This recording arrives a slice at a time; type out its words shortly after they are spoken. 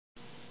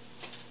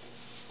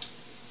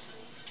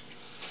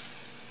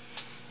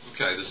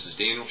Okay, this is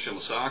Daniel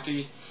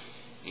Shimasaki,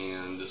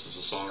 and this is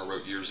a song I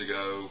wrote years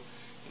ago,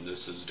 and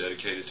this is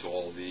dedicated to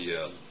all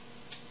the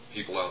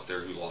people out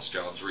there who lost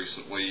jobs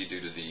recently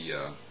due to the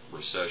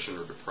recession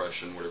or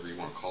depression, whatever you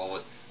want to call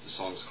it. The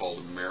song is called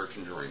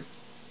American Dream.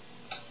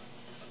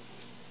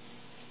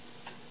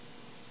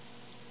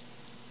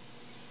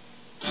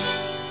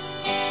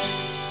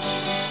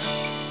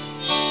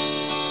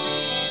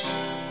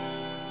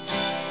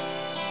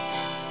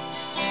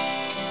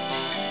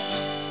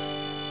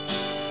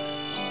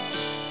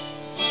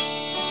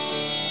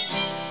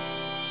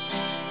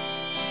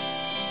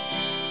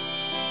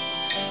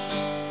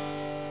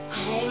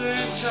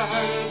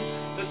 Tired,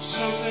 that's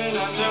something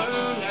I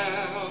know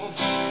now.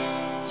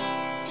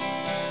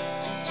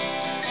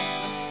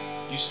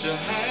 Used to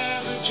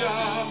have a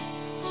job,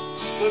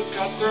 but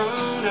got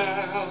thrown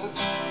out.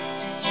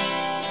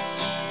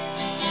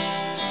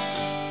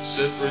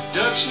 Said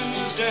production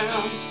was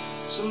down,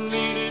 so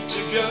needed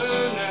to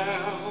go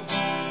now.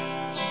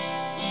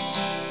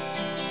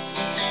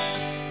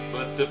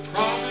 But the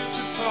profits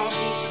are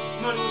profits,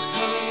 money's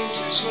coming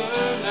too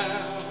slow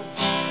now.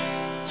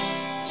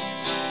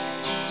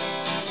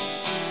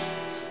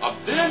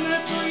 I've been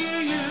there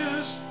 3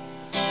 years,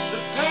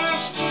 the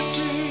past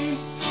 15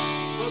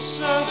 or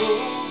so.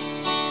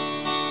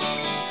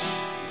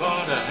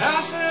 Bought a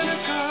house and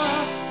a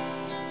car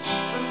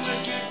from the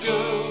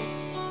get-go.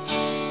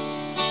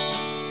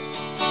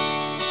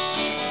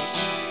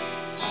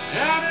 I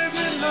had a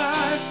good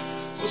life,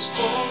 was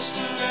forced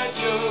to let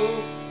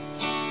go.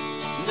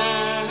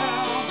 Now,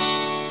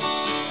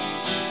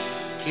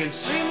 can't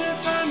seem to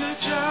find a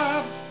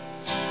job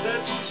that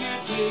will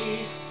get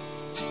me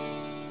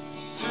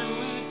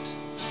through it,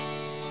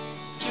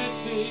 get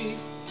me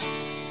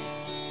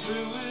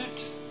through it,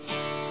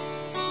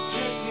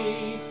 get me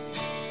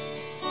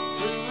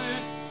through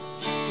it,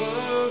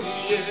 oh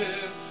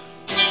yeah.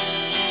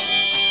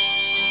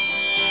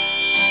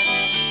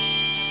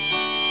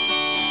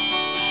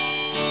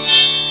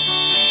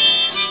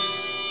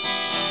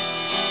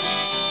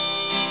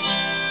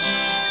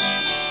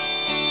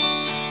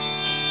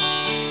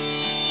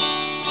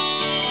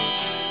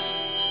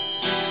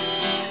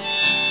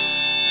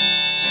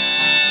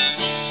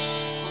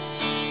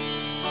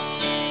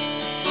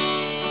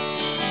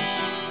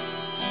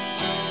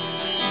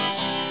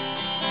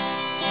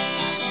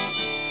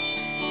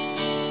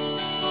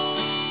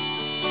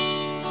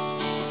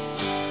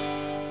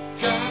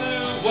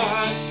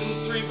 Wife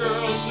and 3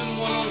 girls and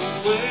 1 on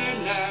the way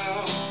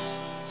now.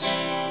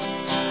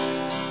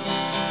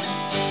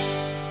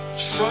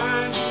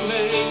 Trying to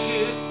make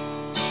it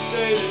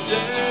day to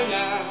day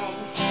now.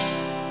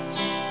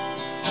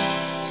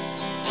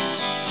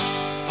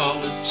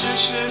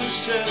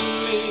 Politicians telling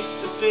me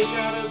that they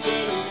got a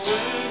better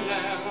way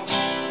now.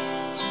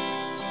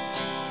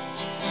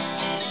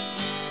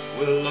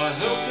 Well, I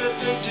hope that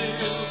they do,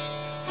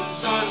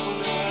 'cause I don't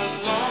know how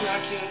long I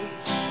can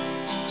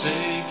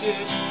take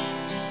it.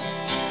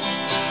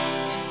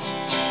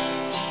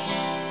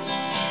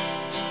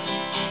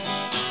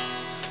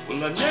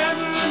 Well, I've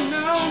never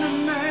known a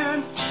man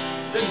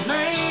that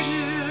made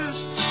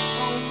his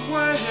own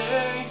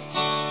way,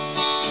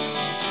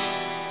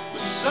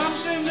 but some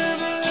seem to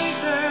believe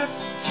that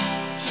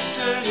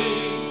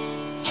today.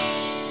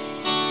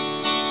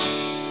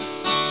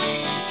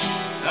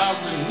 I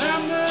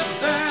remember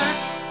back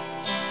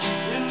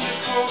in the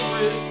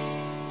corporate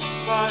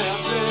fire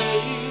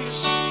days,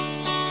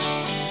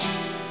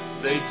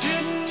 they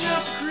didn't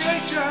help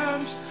create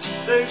jobs,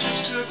 they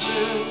just took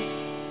them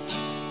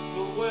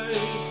away.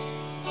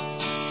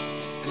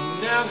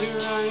 And now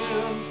here I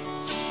am,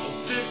 a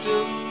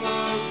victim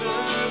of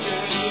the